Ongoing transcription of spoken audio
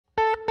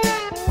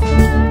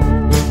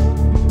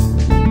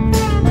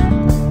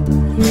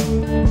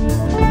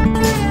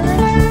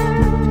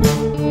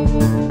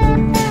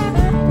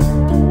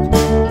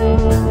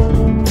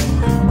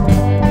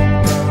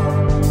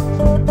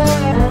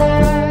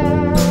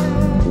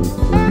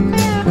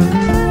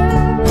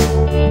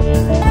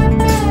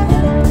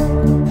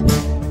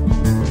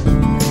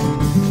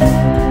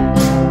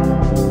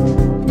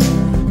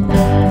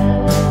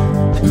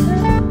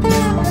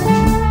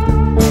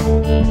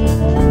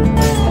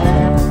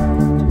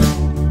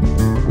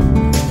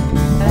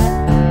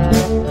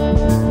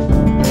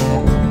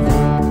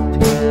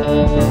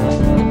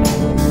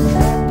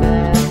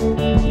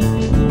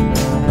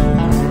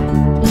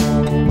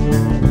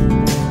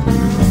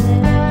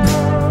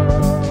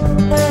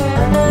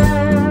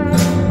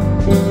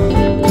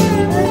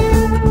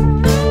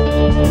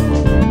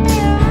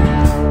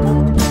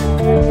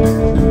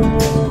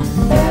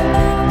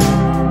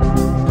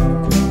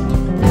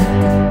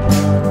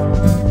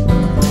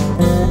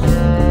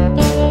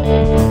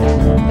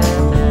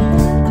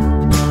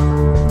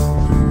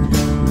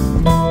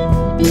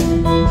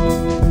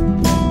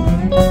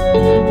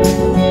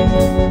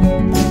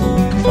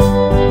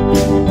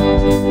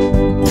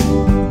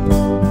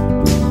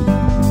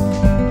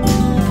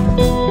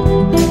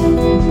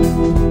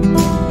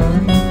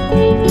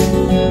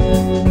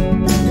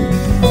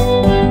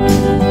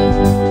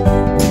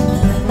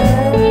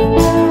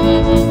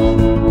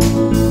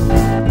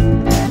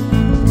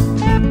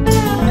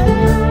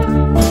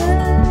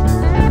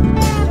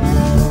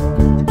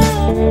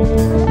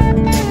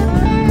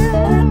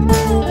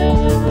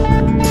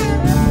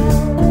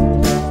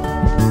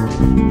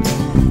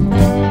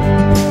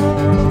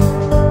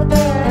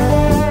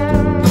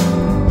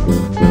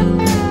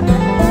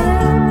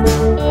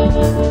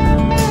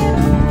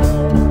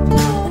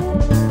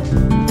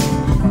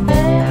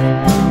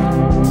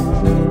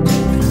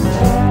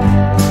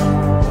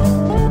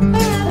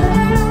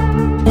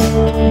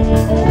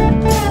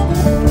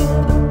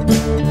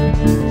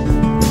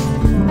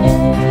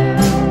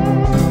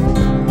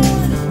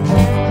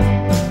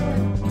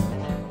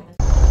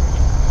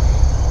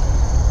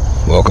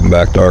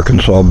back to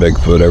Arkansas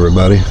Bigfoot,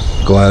 everybody.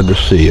 Glad to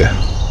see you.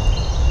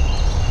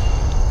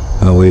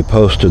 We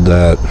posted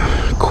that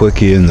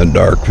quickie in the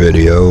dark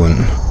video and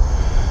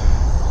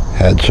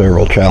had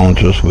several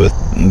challenges with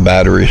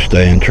batteries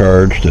staying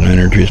charged and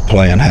energies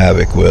playing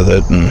havoc with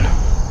it, and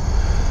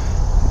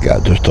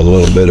got just a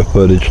little bit of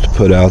footage to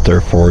put out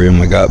there for you. And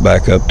we got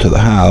back up to the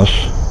house,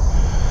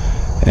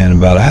 and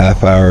about a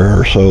half hour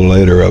or so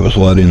later I was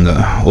letting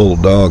the little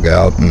dog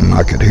out, and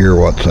I could hear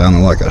what sounded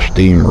like a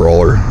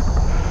steamroller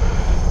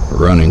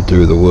running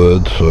through the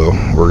woods. So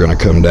we're going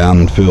to come down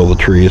and fill the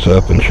trees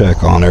up and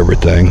check on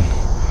everything,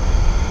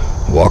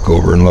 walk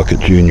over and look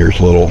at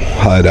Junior's little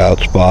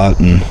hideout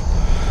spot and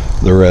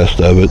the rest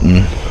of it,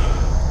 and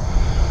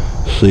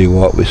see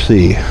what we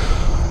see.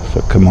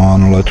 So come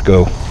on and let's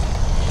go.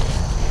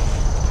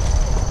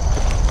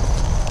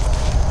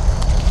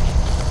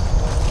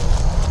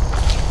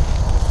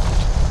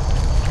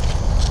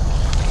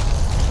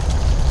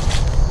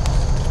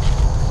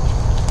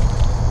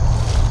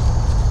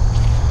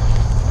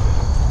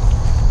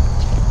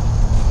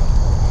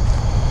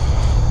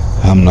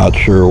 I'm not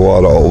sure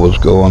what all was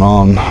going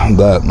on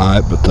that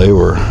night, but they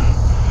were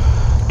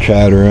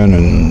chattering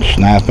and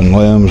snapping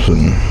limbs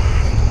and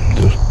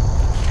just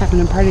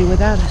having a party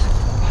without us.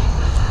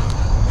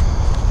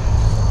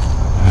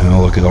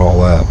 And look at all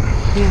that.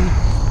 Yeah.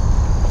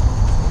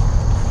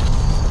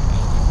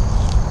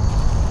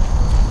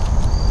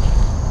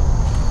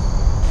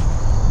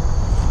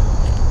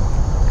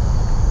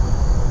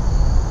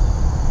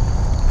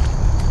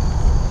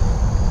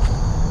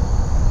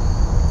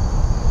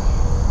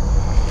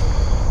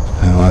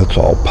 And that's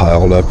all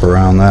piled up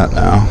around that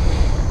now.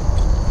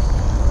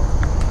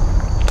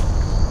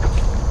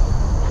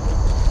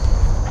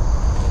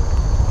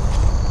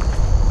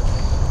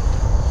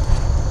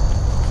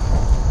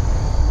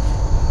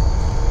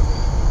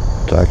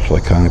 It's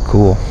actually kind of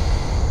cool.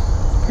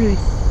 Pretty.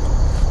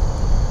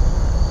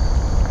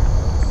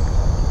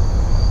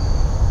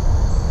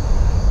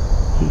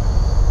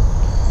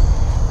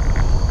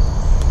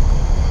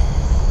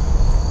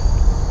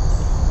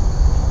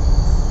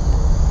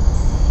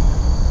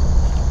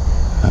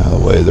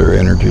 The way their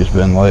energy's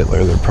been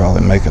lately, they're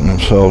probably making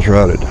themselves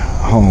right at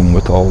home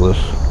with all this.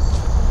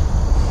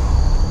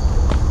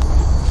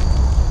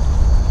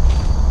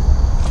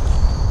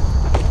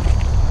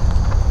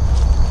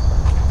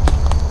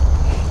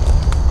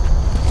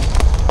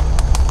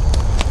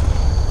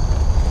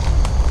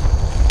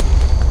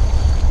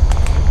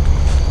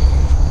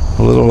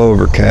 A little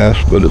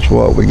overcast, but it's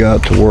what we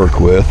got to work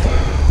with.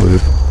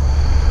 We've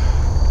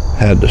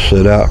had to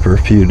sit out for a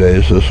few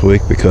days this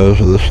week because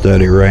of the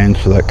steady rain,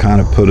 so that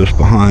kind of put us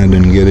behind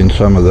in getting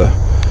some of the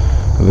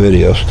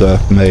video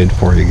stuff made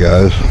for you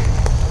guys.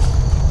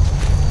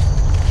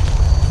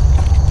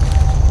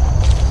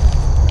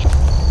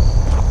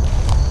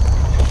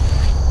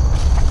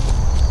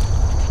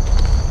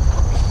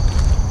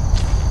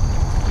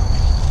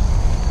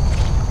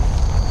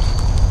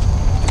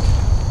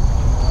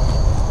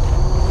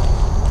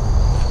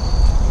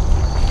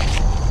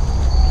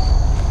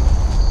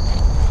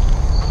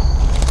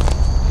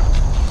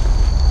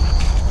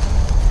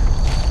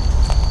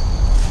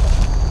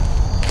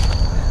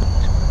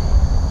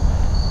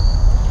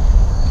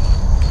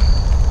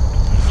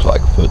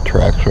 Foot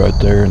tracks right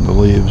there in the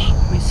leaves.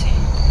 Let me see.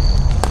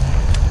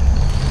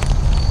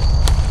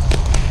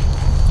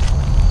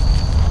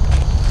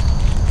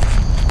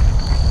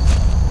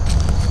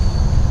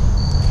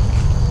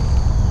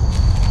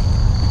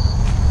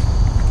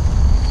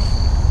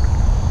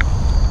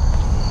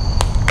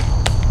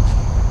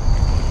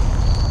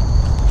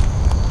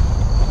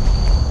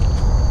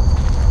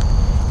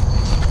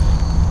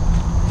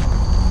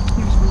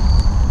 Here's one.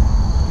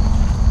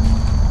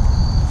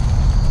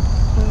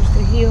 There's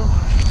the heel.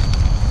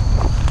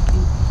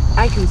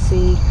 I can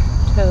see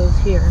toes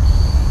here.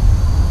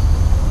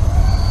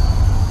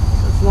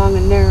 So it's long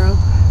and narrow.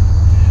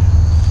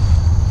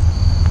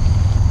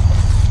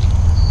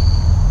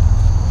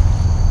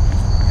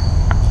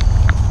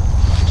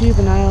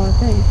 Juvenile, I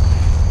think.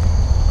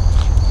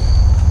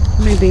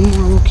 Maybe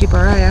more. We'll keep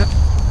our eye out.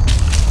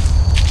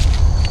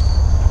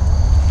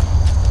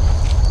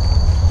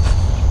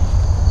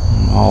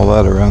 And all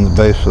that around the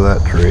base of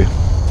that tree.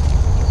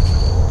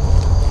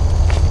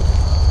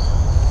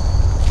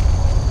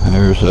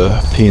 There's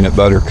a peanut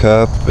butter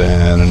cup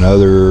and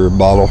another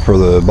bottle for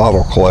the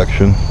bottle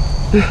collection.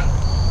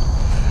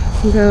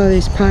 Look at all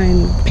these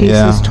pine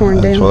pieces torn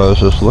down. That's what I was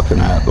just looking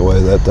at, the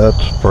way that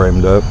that's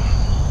framed up.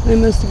 They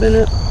must have been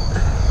up.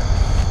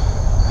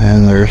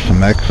 And there's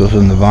some X's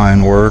in the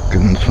vine work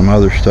and some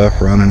other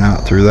stuff running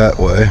out through that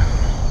way.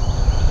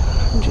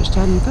 I'm just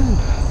having fun.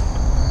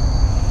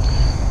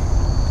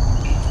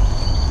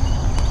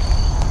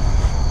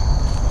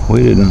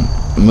 We didn't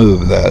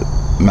move that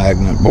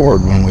magnet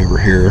board when we were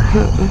here,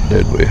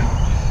 did we?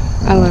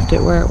 I left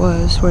it where it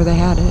was, where they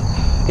had it.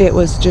 It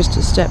was just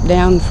a step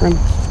down from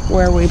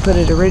where we put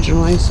it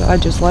originally, so I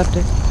just left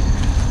it.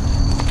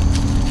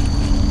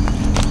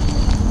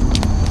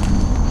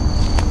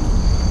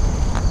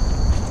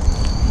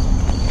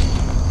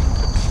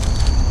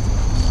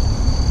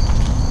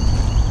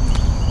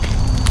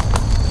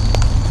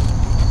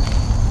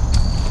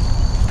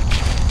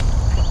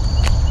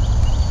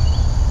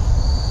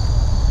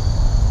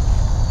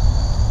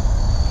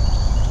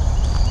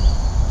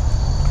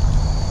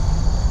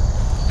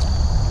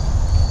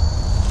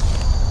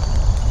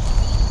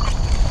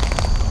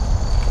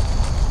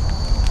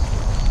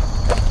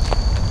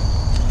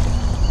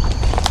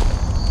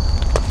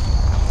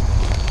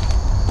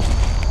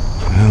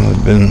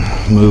 They've been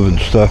moving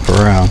stuff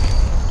around.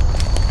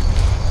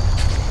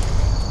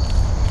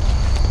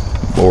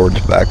 Board's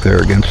back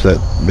there against that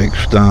big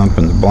stump,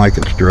 and the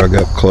blanket's drug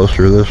up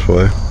closer this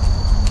way.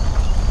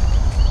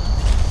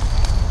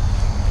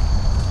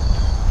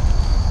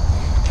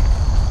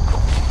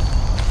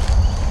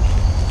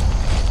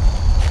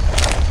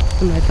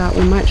 And I thought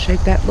we might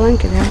shake that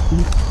blanket out.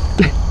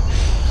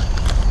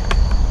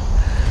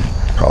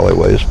 Probably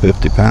weighs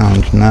 50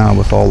 pounds now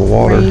with all the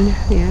water. Rain,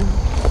 yeah.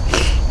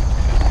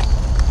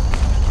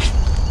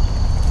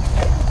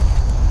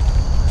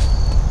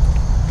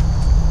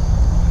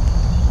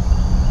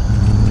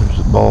 There's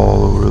a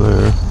ball over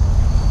there.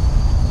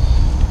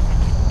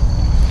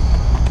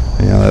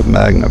 Yeah, that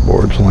magnet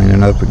board's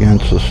leaning up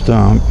against the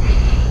stump.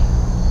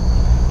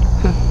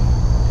 Huh.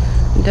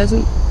 It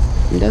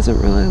doesn't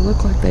really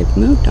look like they've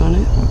moved on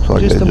it. Looks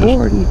like just they the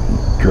board.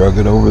 Drug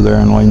it over there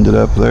and leaned it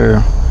up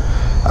there.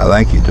 I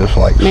think he just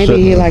likes Maybe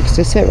sitting. he likes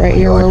to sit right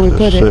here where we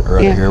put it. Sit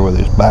right here with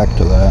his back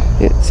to that.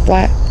 It's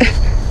flat.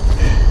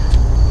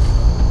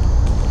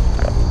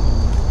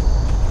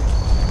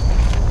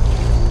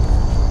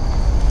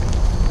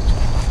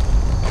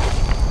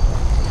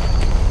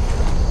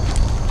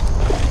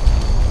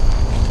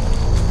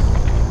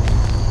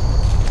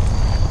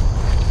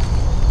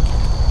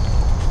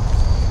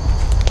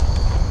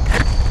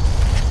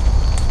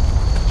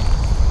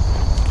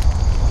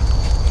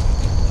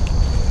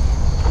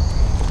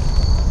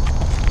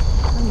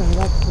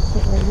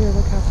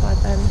 Look how flat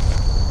that is.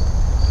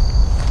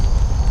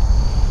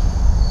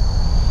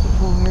 The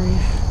whole area.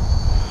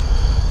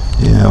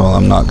 Yeah, well,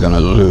 I'm not going to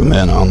zoom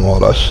in on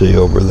what I see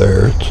over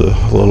there. It's a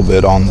little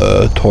bit on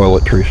the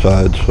toiletry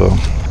side, so.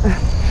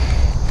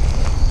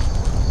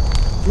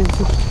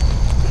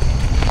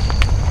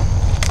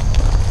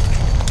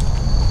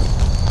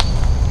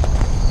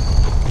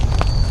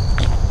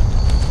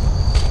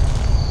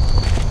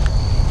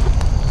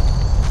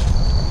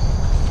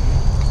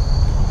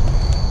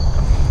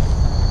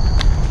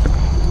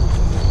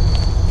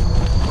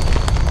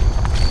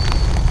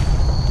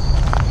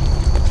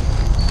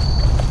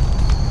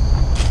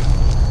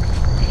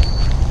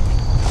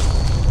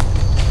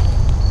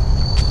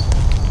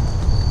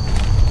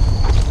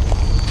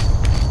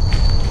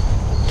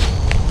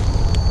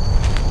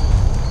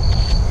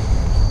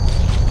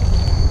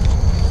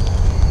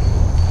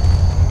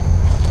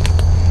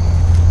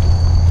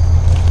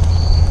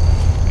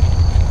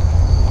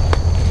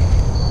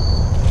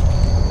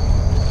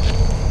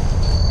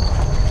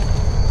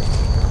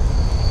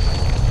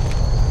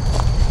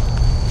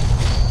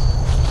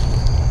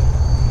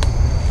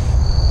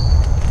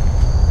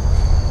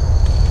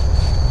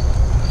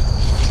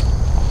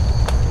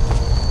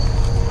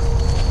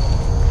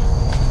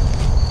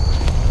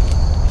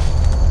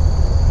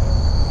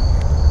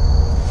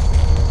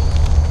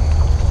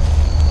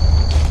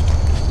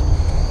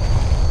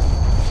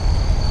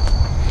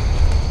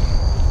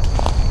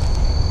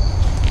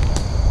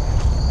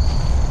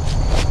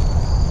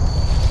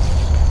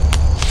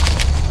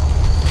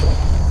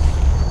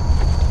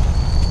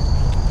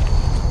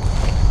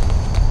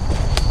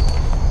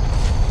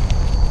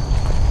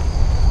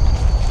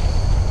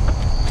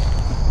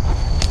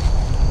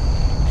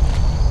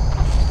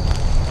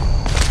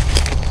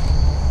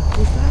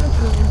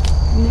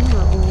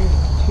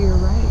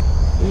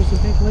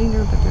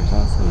 But there's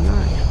also an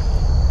eye.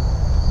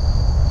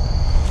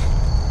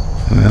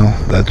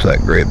 Well, that's that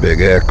great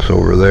big X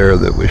over there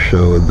that we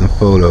show in the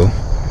photo.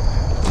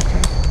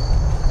 Okay.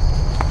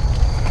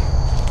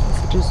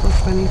 Does it just look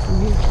funny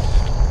from here?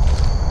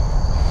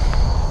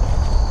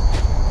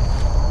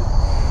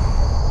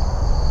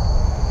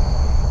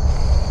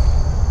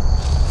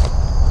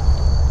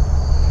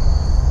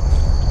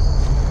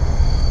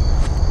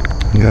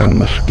 Got a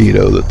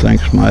mosquito that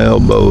thinks my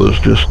elbow is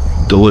just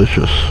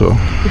delicious, so.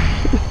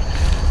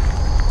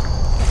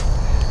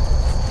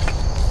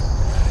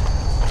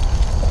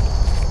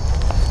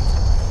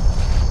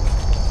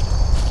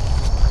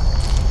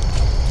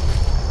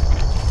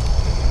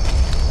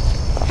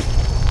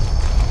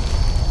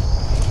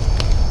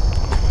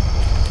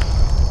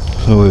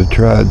 So we've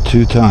tried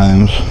 2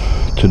 times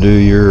to do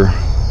your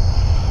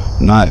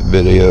night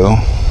video.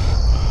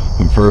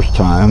 The first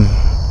time,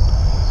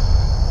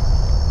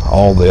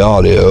 all the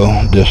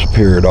audio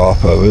disappeared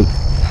off of it.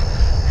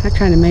 That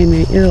kind of made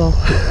me ill.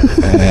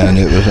 And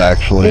it was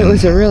actually it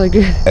was a really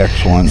good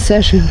excellent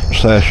session.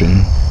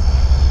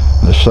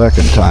 The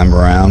second time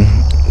around,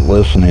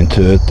 listening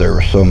to it, there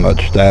was so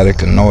much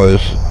static and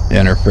noise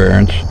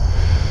interference.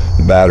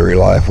 Battery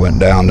life went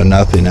down to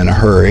nothing in a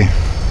hurry.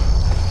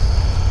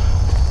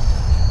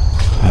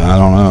 I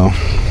don't know,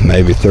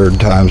 maybe third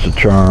time's the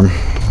charm.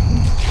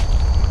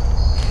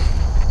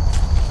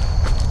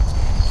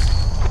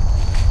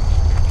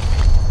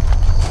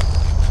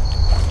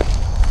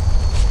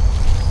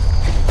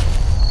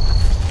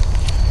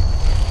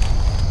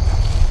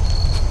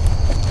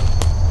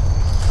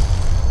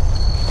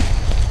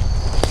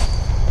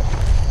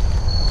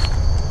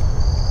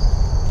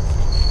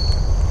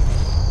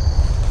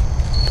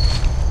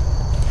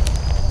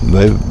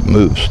 They've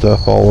moved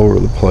stuff all over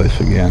the place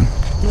again.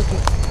 Look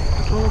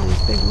at All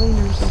these big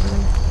leaners over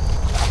there.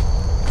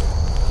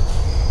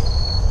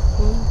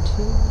 1,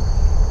 2.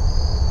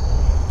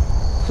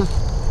 Huh.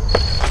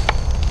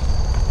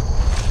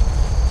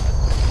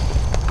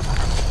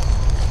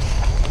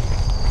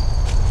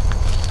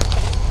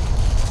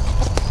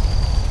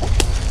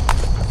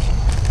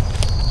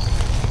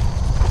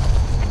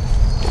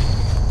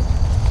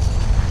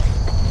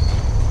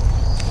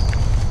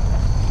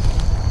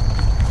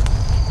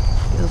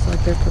 Feels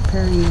like they're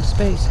preparing the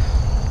space.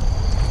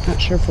 Not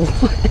sure for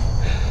what.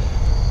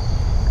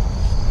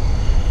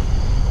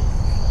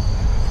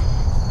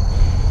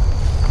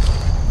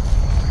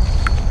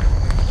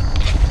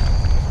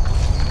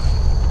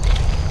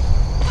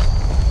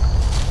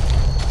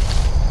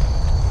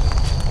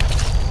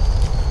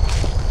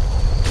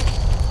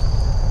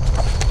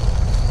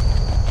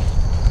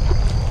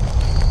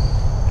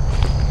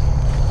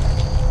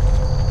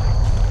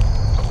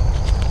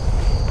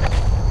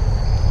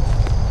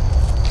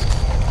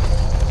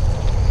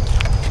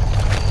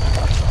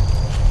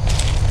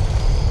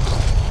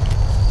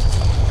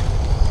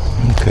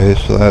 Okay,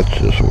 so that's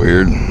just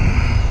weird.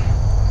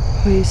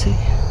 What do you see?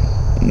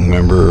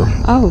 Remember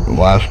Oh,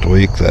 last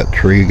week that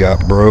tree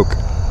got broke?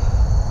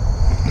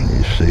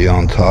 You see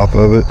on top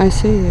of it? I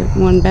see it.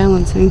 One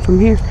balancing from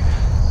here.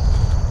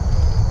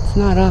 It's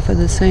not off of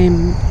the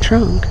same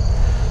trunk.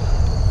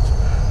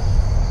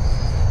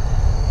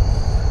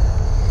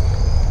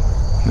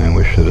 Man,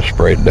 we should have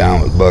sprayed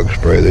down with bug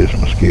spray. These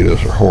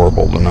mosquitoes are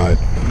horrible tonight.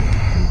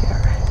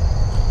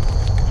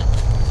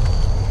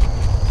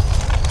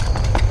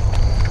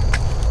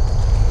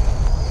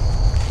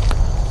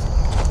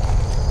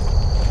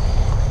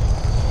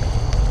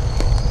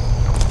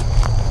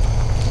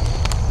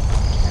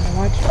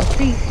 Watch your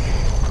feet.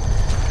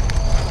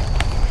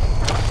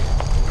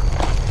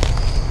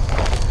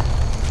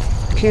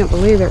 I can't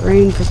believe it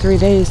rained for 3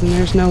 days and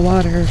there's no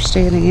water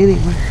standing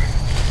anywhere.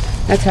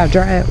 That's how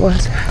dry it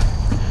was.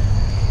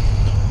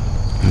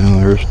 Well,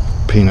 there's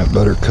peanut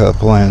butter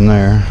cup laying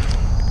there.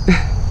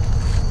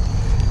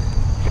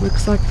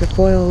 Looks like the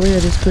foil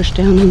lid is pushed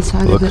down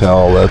inside Look of it. how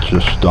all that's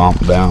just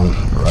stomped down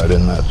right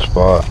in that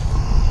spot.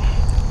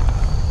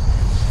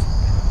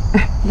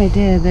 They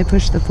did. They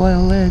pushed the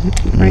foil lid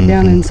right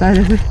down inside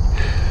of it.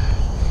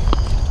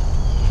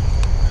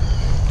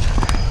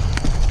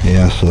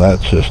 Yeah, so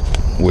that's just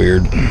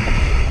weird.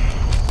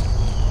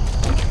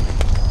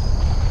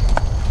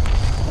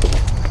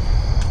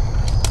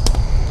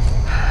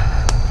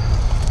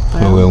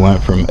 So we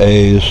went from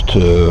A's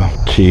to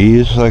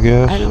T's, I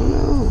guess. I don't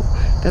know.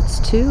 That's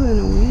 2 in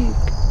a week.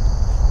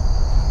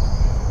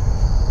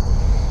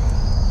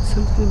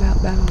 Something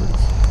about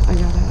balance.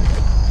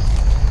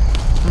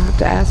 I'll have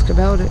to ask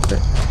about it,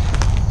 but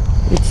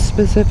it's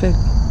specific. I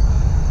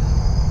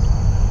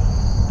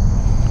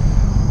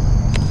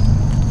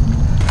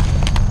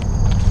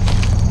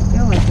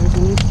feel like there's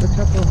an extra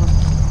couple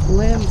of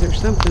limbs or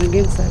something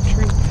against that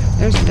tree.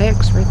 There's an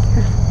X right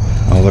there.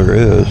 Well, there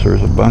is.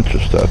 There's a bunch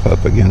of stuff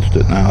up against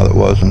it now that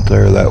wasn't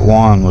there. That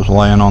one was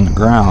laying on the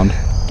ground.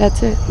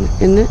 That's it,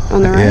 isn't it?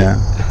 On the right? Yeah.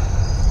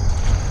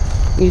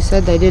 You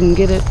said they didn't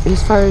get it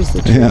as far as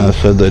the tree. Yeah, I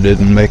said they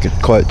didn't make it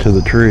quite to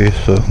the tree,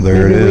 so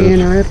there Maybe it we is.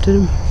 interrupted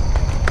them.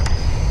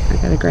 I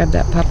gotta grab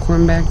that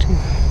popcorn bag too.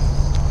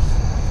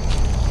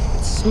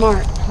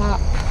 Smart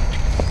pop.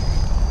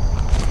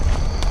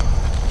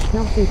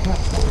 Healthy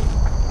popcorn.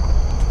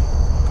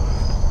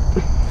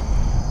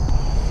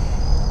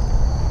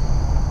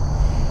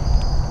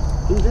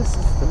 And this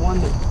is the one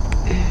that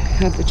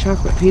had the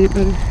chocolate peanut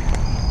butter.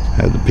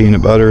 Had the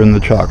peanut butter and the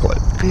chocolate.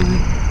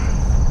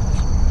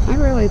 I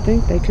really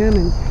think they come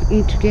and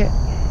each get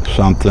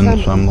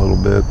Something, some little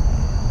bit.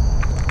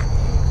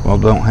 Well,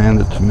 don't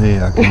hand it to me.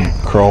 I can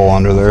crawl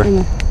under there.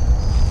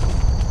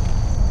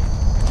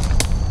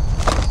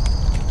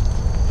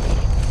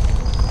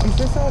 Is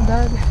this all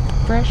dug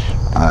fresh?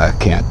 I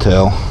can't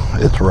tell.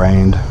 It's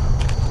rained.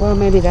 Well,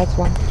 maybe that's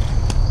why.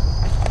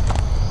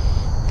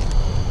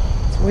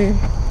 It's weird.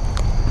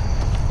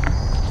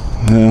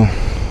 Well,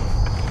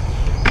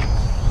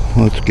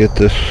 let's get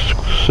this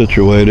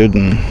situated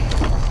and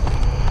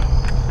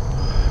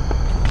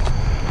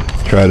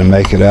try to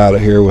make it out of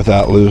here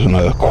without losing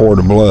a quart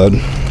of blood.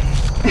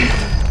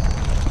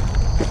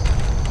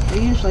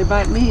 They usually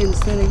bite me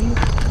instead of you.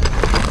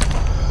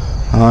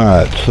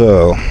 Alright,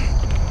 so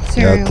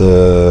Cereal. got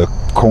the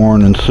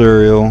corn and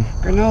cereal,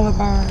 Granola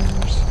bars,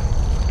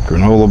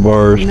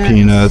 nuts, Nuts.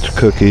 peanuts,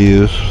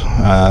 cookies,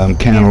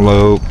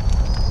 cantaloupe,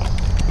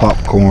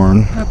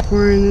 popcorn.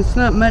 Popcorn. It's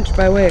not much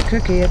by way of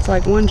cookie. It's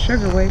like 1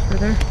 sugar wafer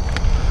there.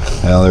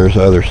 Now there's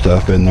other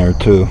stuff in there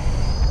too.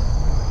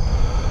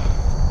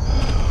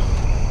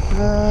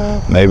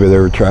 Maybe they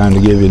were trying to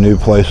give you new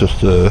places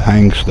to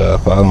hang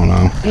stuff. I don't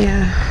know.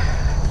 Yeah.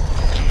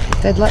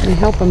 If they'd let me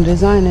help them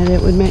design it,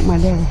 it would make my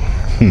day.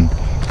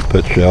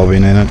 Put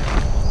shelving in it.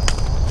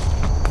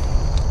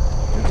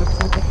 It looks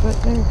like a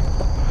foot there.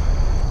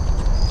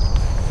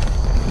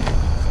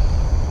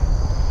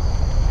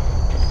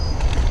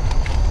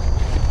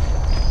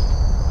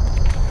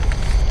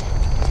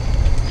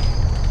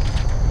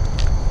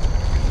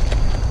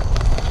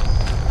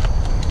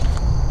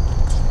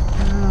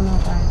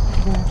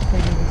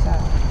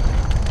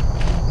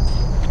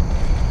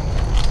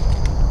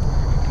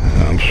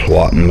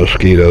 swatting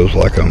mosquitoes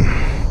like I'm...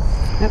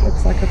 That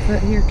looks like a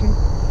foot here, Kim.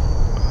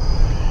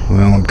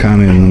 Well, I'm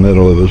kind of in the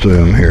middle of a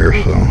Zoom here,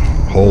 so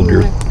hold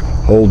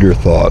your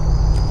thought.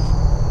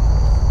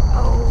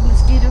 Oh,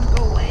 mosquitoes,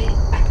 go away.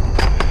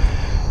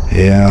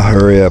 Yeah,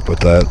 hurry up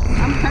with that.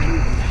 I'm hurrying.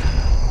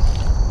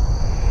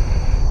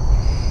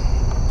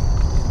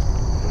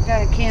 We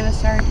got a can of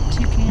sardines,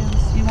 2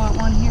 cans. You want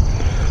one here?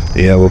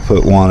 Yeah, we'll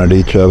put one at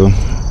each of them.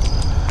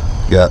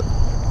 Got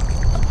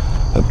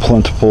a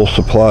plentiful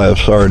supply of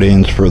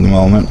sardines for the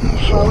moment. So.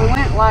 Well, we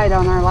went light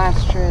on our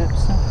last trip,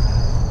 so.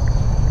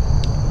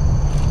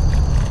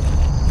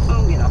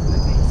 Oh, get off my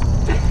face.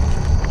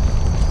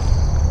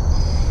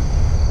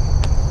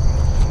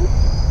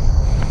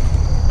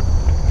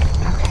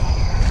 Okay.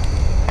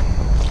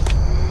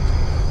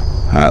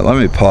 Alright, let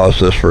me pause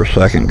this for a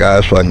second,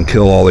 guys, so I can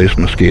kill all these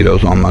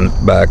mosquitoes on my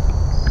back.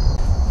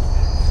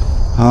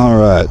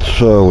 Alright,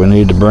 so we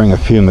need to bring a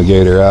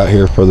fumigator out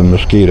here for the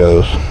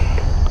mosquitoes.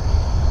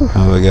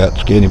 We got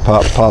skinny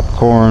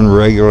popcorn,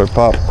 regular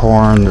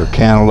popcorn, or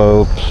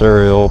cantaloupe,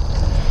 cereal,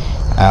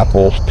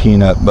 apples,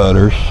 peanut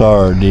butter,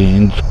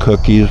 sardines,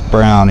 cookies,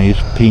 brownies,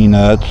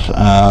 peanuts,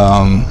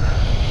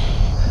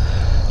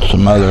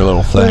 some other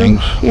little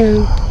things.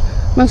 Yeah,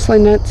 mostly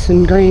nuts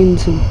and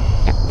grains and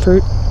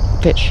fruit,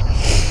 fish.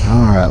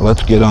 Alright,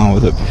 let's get on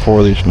with it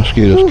before these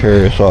mosquitoes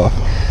carry us off.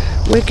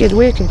 Wicked,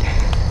 wicked.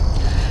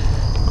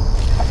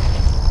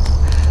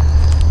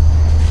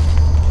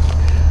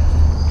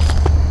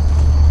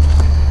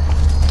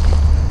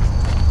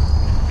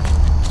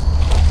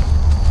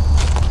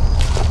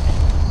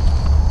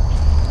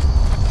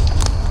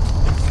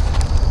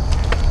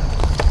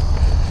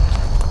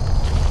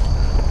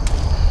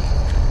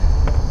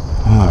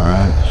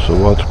 So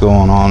what's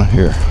going on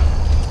here?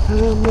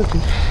 I'm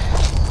looking.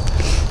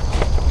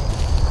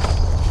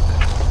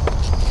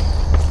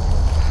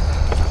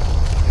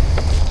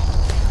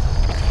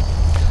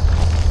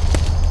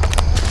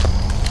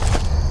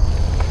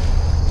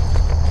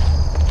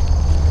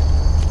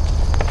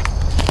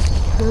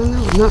 I don't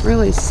know. I'm not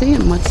really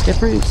seeing what's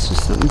different. It's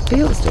just something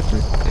feels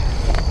different.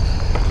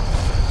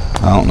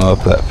 I don't know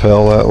if that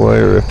fell that way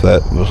or if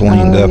that was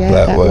leaned up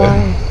that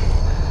way.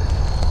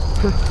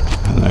 Huh.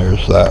 And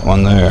there's that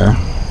one there.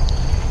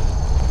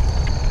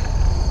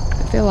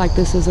 I feel like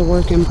this is a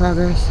work in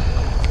progress.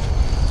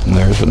 And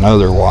there's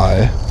another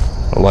Y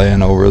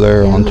laying over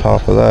there on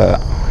top of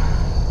that.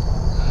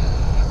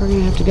 We're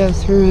gonna have to go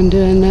through and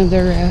do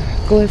another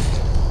glyph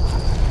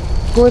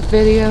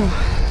video.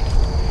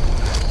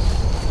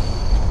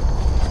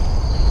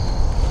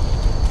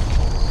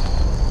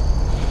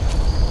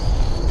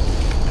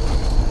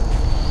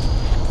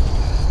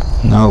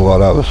 No,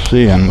 what I was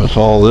seeing was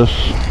all this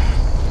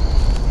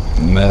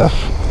mess.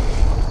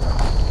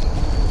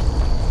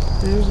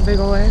 There's a big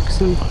old X.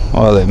 And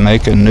well, they're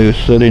making new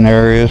sitting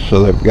areas,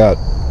 so they've got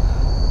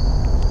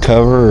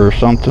cover or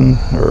something,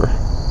 or...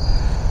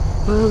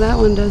 Well, that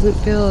one doesn't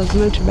feel as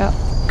much about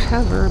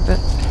cover, but...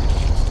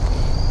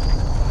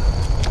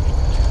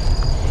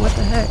 What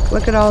the heck?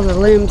 Look at all the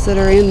limbs that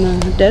are in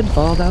the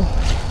deadfall, though.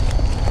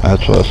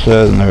 That's what I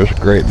said, and there's a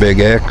great big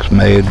X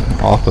made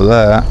off of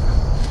that.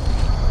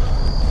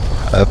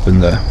 Up in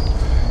the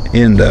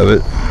end of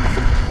it.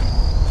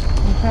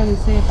 I'm trying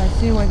to see if I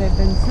see where they've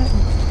been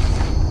sitting.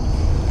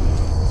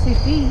 See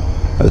feet.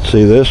 Let's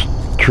see, this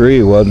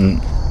tree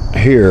wasn't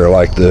here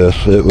like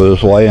this. It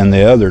was laying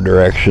the other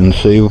direction.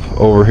 See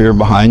over here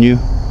behind you?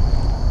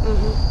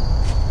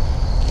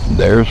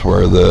 There's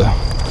where the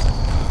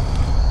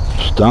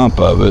stump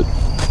of it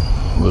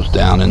was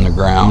down in the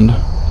ground.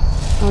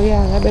 Oh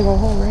yeah, that big old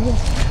hole right here.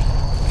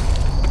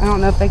 I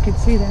don't know if they could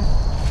see that.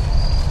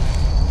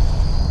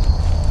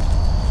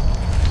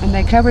 And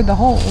they covered the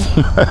hole.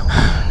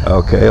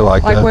 Okay,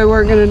 like that. Like we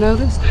weren't going to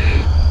notice.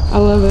 I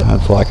love it.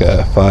 That's like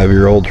a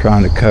 5-year-old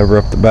trying to cover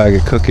up the bag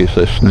of cookies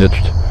they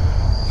snitched.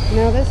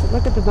 Now this,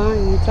 look at the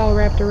vine. It's all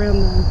wrapped around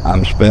the...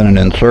 I'm spinning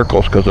in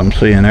circles because I'm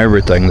seeing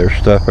everything. There's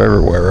stuff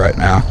everywhere right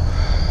now.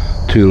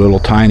 2 little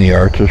tiny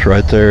arches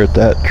right there at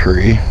that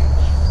tree.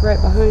 Right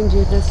behind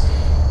you.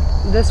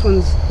 This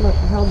one's, look,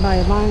 held by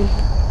a vine.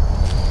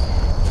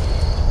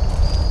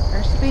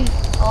 There's feet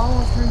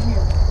all through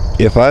here.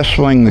 If I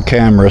swing the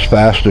camera as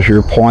fast as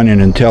you're pointing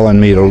and telling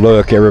me to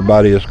look,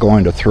 everybody is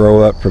going to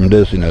throw up from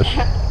dizziness.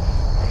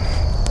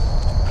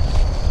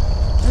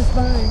 This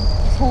vine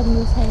is holding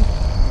this whole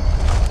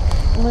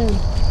limb.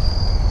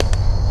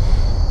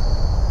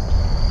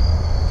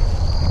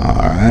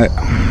 Alright.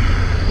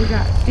 We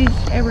got feet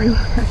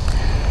everywhere.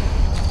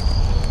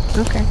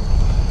 Okay.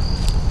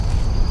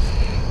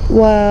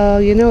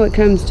 Well, you know what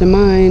comes to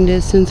mind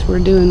is since we're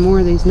doing more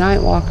of these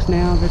night walks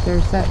now, that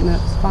they're setting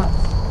up spots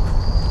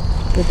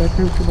that they're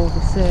comfortable to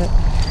sit,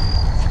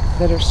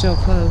 that are still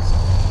closed.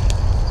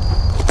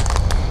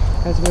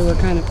 As we were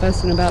kind of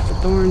fussing about the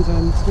thorns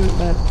on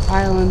Swinkbutt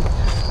Island.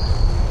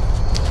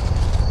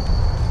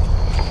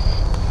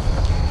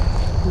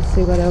 Let's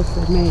see what else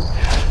they've made.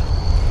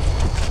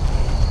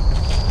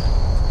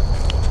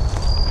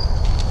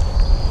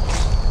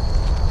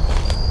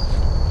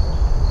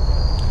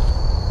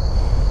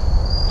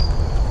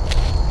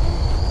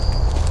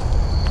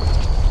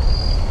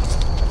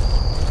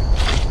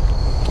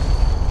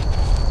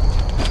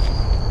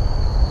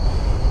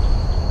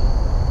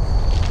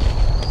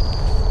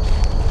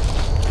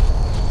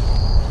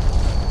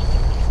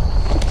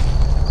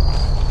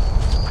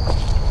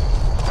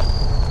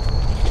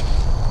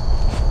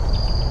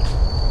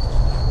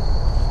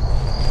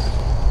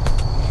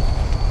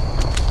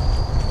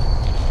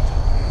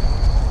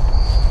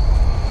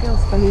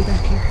 funny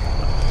back here.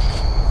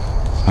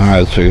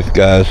 Alright, so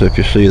guys, if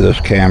you see this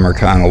camera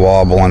kind of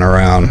wobbling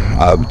around,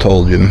 I've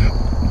told you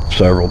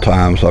several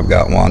times I've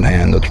got one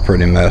hand that's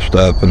pretty messed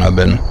up, and I've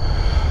been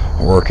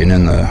working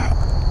in the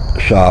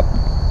shop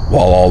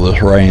while all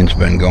this rain's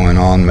been going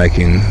on,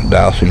 making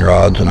dowsing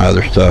rods and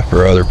other stuff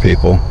for other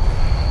people.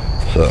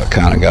 So it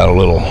kind of got a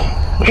little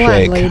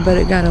Gladly, shake. but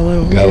it got a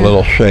little. Got a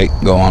little shake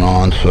going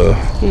on, so.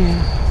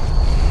 Yeah.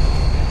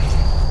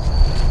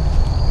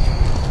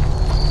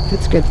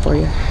 It's good for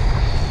you.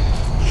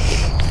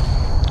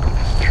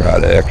 Try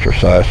to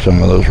exercise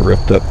some of those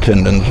ripped up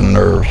tendons and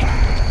nerves.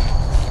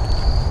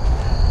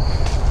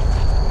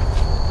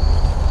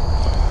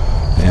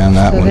 And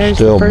that one's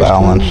still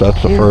balanced.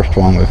 That's the first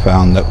one we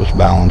found that was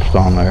balanced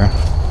on there.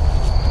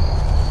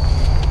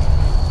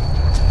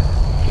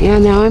 Yeah,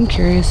 now I'm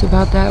curious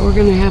about that. We're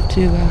gonna have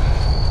to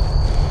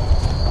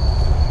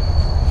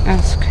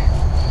ask.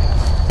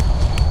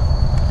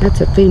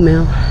 That's a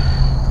female.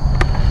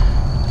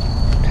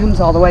 Comes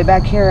all the way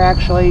back here.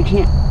 Actually, you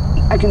can't.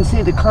 I can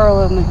see the curl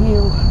on the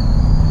heel.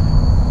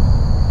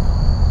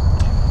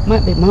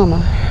 Might be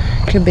mama.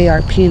 Could be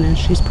Arpina.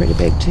 She's pretty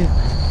big too.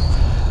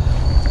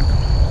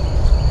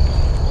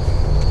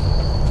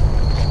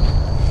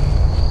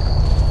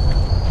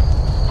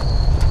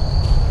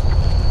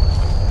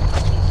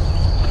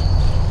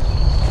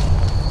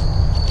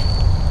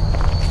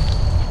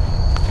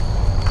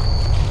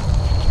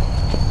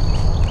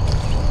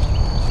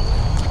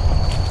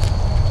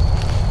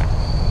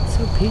 It's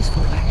so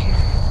peaceful back here.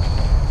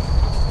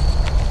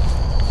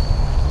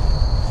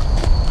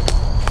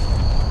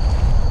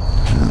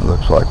 It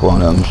looks like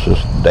one of them's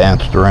just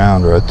danced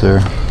around right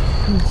there.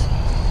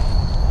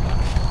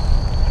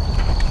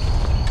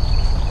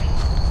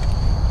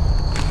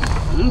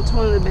 It's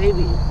one of the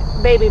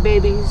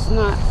babies,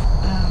 not,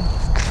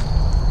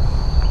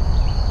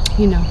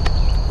 you know,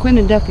 Quinn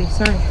and Duffy.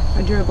 Sorry,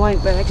 I drew a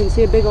blank, but I can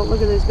see a big old,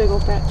 look at this big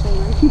old fat tail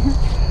right here.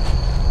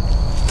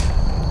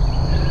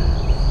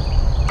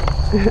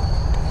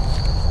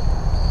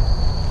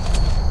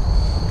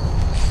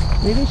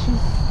 Maybe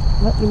she's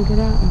letting them get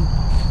out, and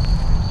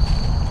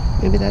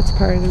maybe that's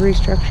part of the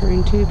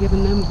restructuring too,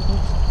 giving them a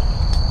place.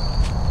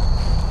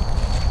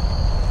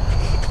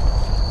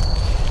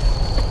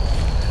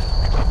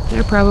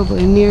 They're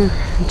probably near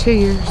 2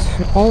 years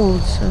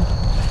old, so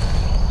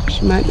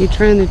she might be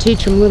trying to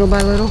teach them little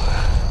by little.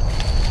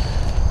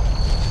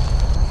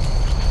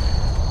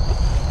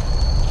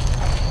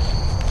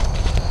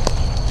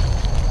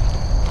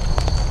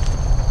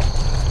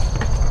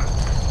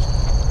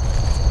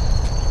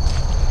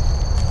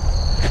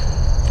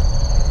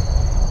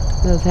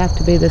 Those have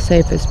to be the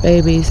safest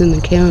babies in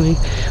the county,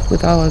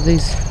 with all of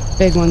these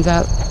big ones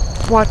out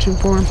watching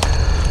for them.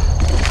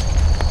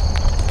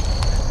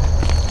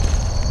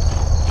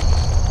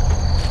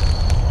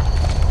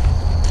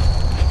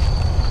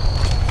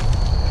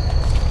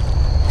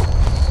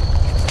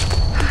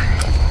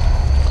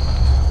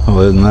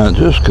 Well, isn't that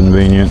just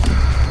convenient?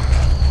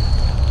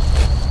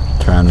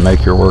 Trying to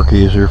make your work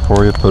easier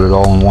for you, put it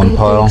all in one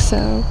pile? I think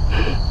so.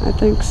 I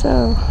think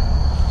so.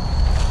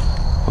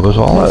 Was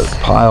all that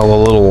pile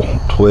of little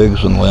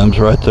twigs and limbs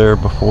right there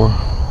before?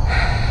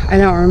 I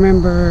don't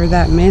remember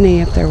that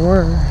many, if there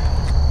were.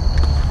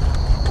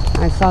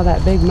 I saw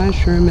that big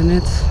mushroom and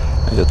it's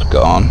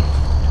gone.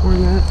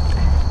 Torn up.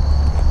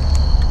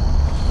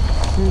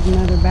 There's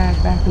another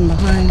bag back and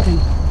behind,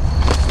 and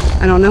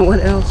I don't know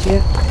what else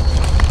yet.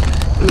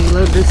 Let me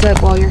load this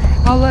up while you're...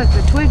 Oh look,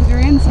 the twigs are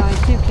inside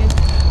too, kid.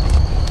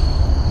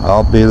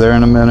 I'll be there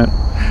in a minute.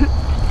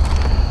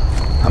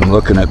 I'm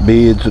looking at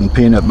beads and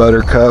peanut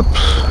butter cups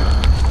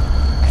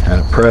and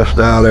a pressed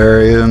out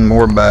area and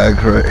more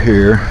bags right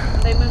here.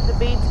 They moved the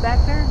beads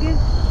back there again?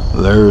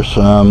 There's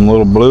some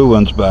little blue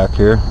ones back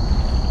here.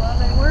 Well,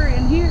 they were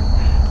in here.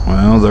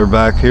 Well, they're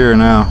back here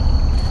now.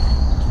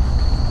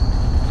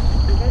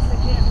 I guess they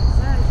can't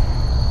decide.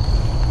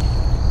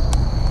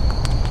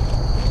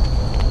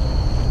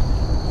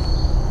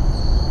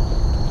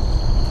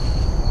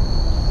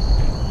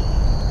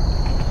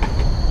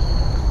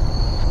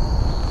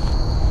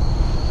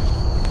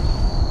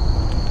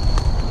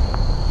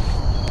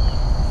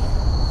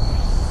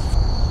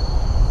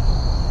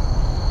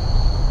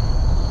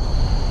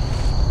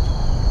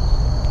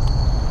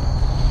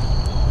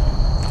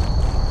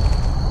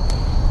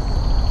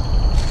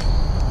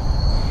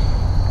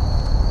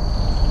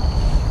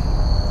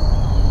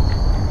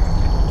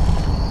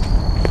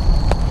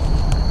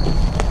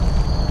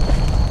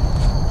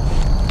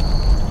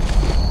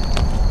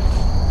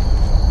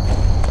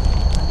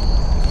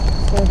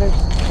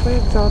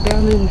 Twigs all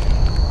down in.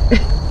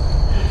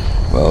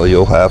 Well,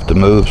 you'll have to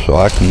move so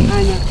I can...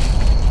 I know.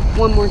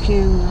 One more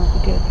can and I'll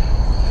be good.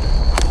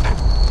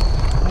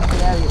 I'll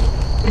get out of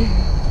here.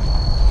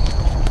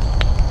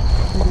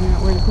 Figuring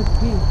out where to put the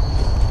pan.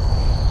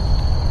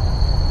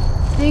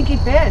 Stinky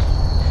fish.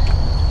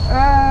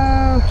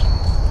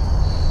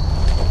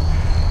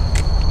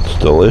 It's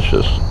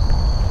delicious.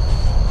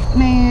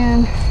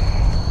 Man.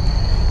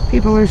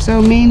 People are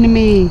so mean to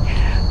me.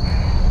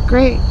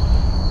 Great.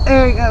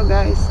 There we go,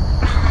 guys.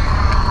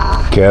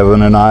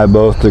 Kevin and I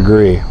both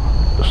agree.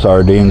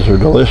 Sardines are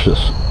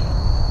delicious.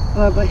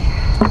 Well, but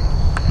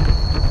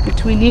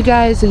between you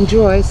guys and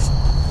Joyce,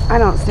 I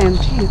don't stand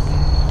a chance.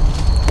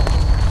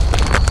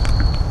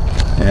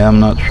 Yeah, I'm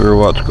not sure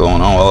what's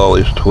going on with all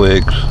these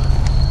twigs.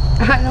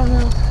 I don't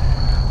know.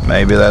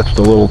 Maybe that's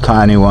the little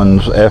tiny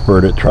one's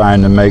effort at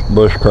trying to make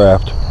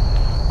bushcraft.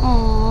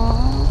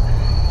 Aww.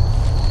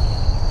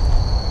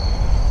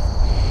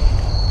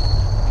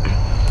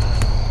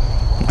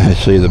 I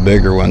see the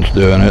bigger ones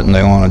doing it and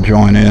they want to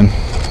join in.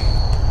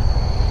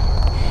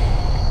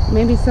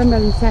 Maybe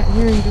somebody sat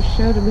here and just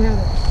showed them how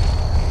to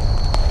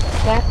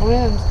stack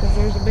limbs, because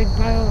there's a big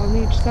pile on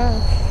each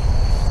side.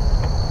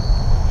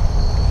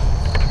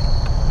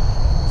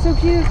 So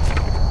cute.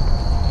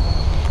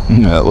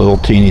 That little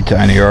teeny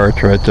tiny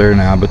arch right there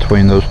now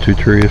between those two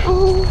trees.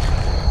 Oh,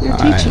 you're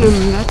teaching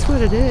them. That's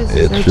what it is.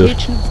 It's They're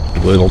just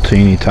teaching. little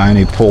teeny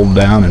tiny pulled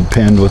down and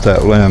pinned with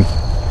that limb.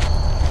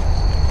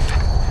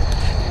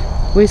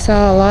 We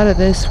saw a lot of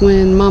this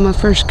when Mama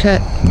first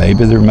cut.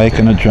 Maybe they're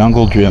making a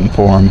jungle gym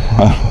for them.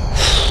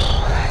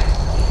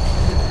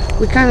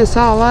 We kind of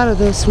saw a lot of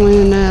this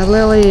when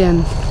Lily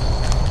and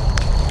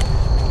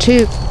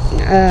Toot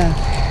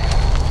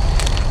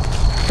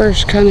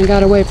first kind of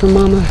got away from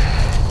Mama.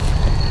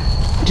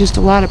 Just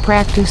a lot of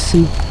practice,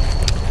 and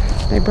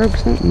they broke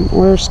something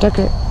or stuck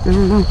it. I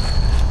don't know.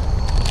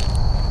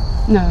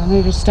 No,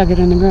 they just stuck it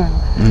in the ground.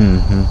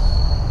 Mm-hmm.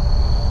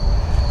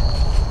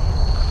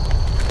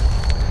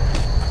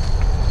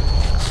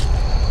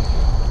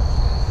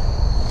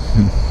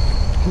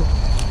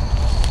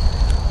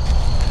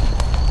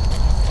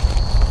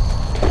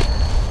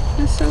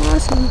 That's so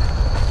awesome.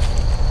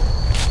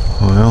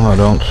 Well, I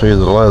don't see the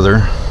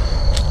leather.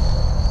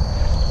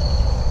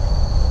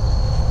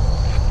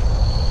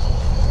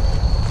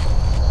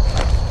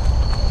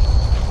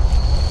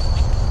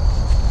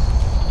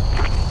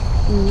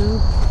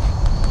 No.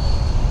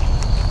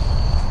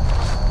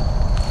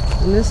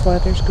 And this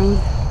leather's gone.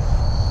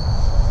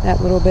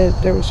 That little bit,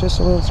 there was just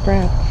a little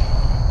scrap.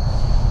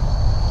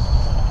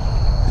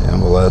 Yeah,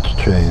 well, that's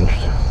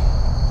changed.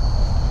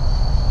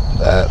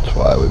 That's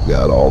why we've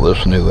got all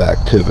this new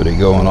activity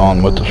going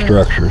on with the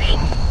structures.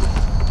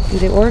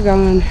 The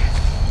Oregon,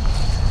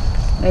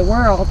 they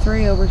were all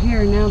three over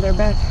here, now they're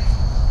back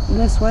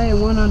this way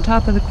and one on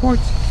top of the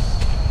quartz.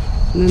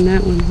 And then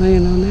that one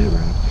laying on that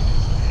rock.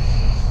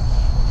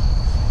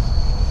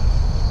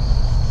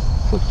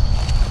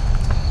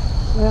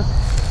 Well,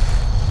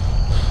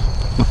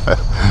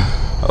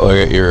 Look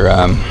at your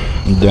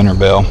dinner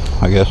bell.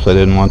 I guess I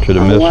didn't want you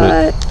to miss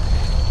it.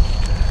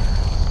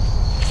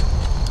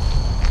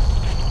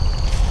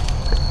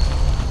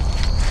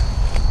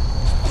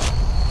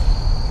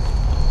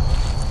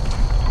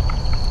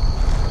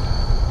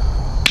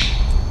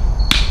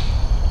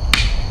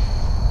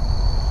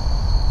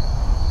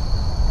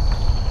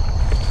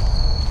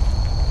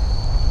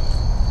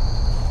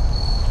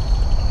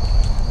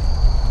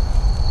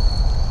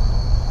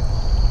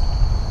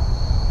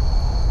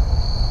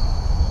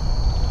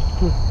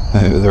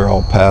 Maybe they're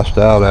all passed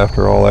out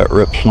after all that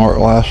rip snort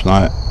last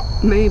night.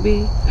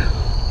 Maybe.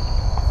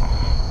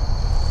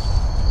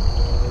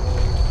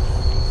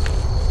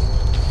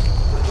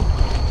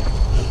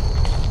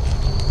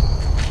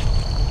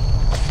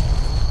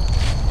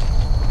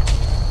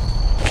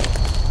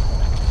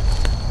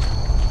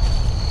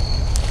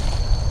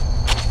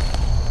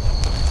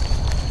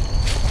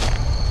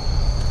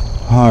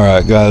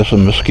 Alright guys, the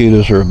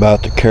mosquitoes are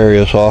about to carry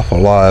us off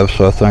alive,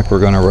 so I think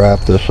we're going to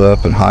wrap this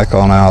up and hike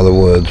on out of the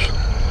woods.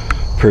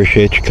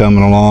 Appreciate you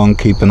coming along.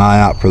 Keep an eye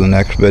out for the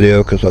next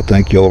video because I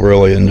think you'll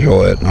really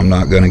enjoy it. I'm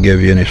not going to give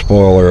you any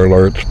spoiler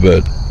alerts,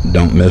 but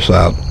don't miss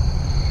out.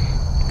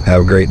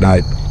 Have a great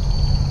night.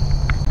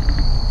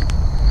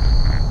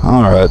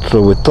 Alright,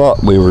 so we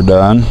thought we were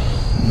done,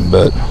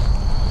 but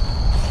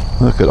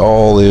look at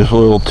all these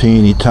little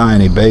teeny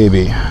tiny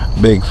baby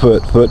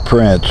Bigfoot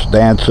footprints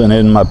dancing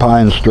in my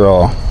pine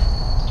straw.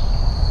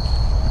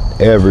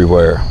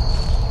 Everywhere.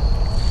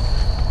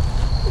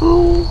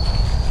 Oh,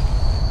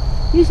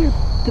 these are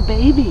the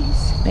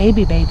babies.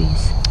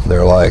 Babies.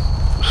 They're like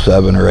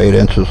 7 or 8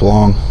 inches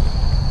long.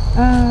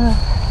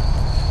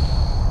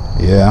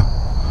 Yeah.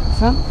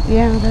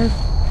 Yeah, they're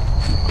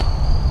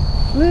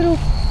little.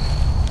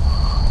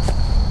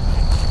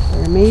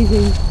 They're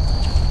amazing.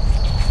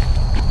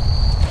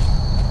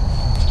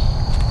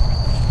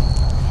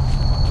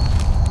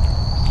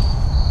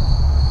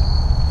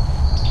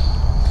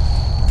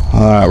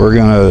 Alright, we're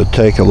going to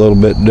take a little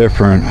bit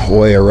different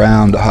way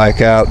around to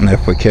hike out, and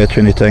if we catch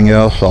anything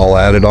else, I'll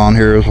add it on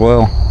here as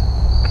well.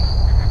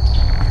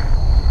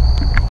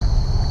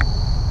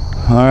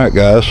 Alright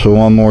guys, so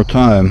one more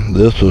time.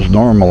 This is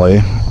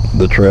normally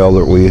the trail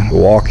that we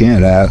walk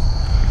in at,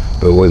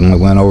 but when we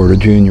went over to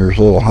Junior's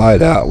little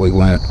hideout, we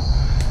went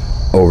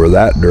over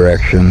that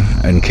direction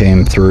and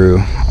came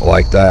through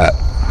like that.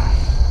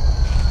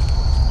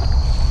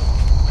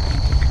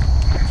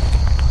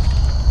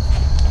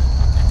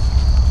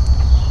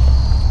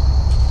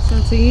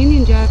 It's a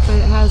Union Jack, but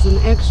it has an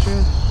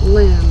extra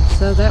limb,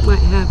 so that might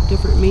have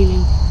different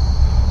meaning.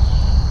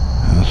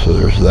 So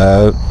there's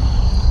that.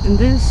 And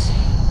this,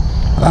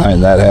 I mean,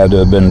 that had to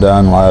have been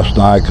done last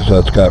night because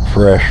that's got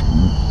fresh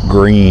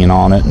green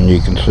on it, and you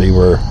can see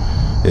where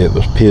it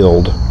was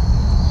peeled.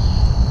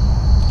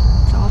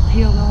 it's all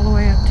peeled all the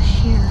way up to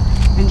here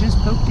and just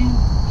poked in.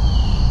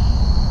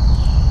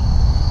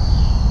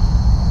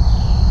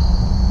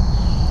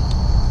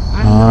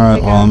 I don't know,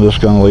 Alright, well, I'm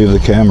just going to leave the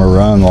camera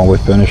run while we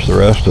finish the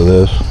rest of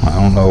this. I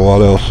don't know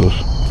what else is.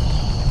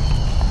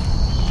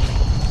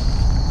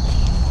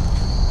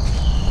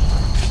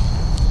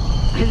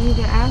 I need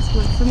to ask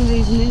what some of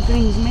these new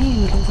things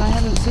mean because I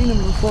haven't seen them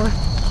before.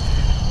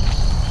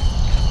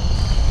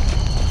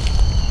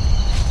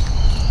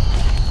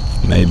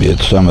 Maybe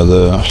it's some of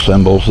the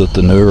symbols that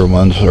the newer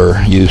ones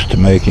are used to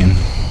making.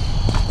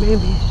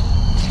 Maybe.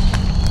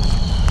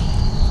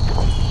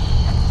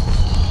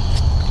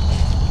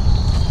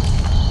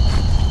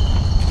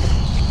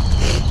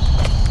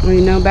 Well,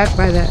 you know, back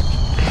by that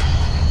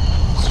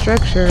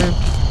structure,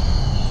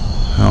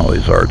 All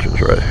these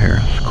arches right here.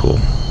 It's cool.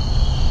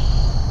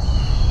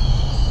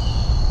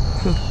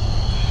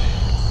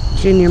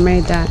 Junior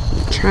made that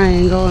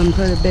triangle and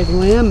put a big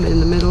limb in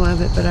the middle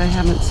of it, but I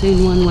haven't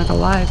seen one with a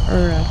live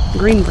or a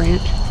green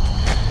branch.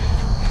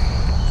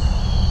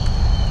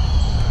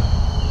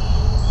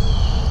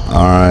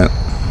 Alright.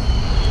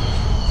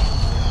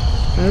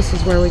 So this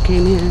is where we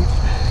came in.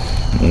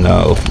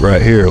 No,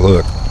 right here,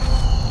 look.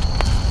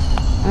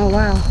 Oh,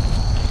 wow.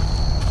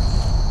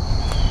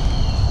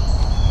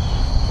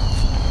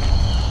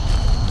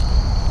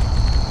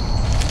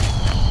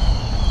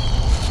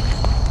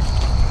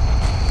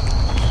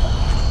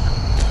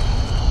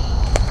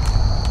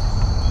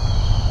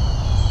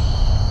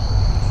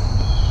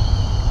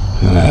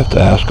 Gonna have to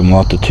ask them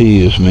what the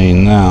T's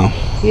mean now.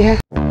 Yeah.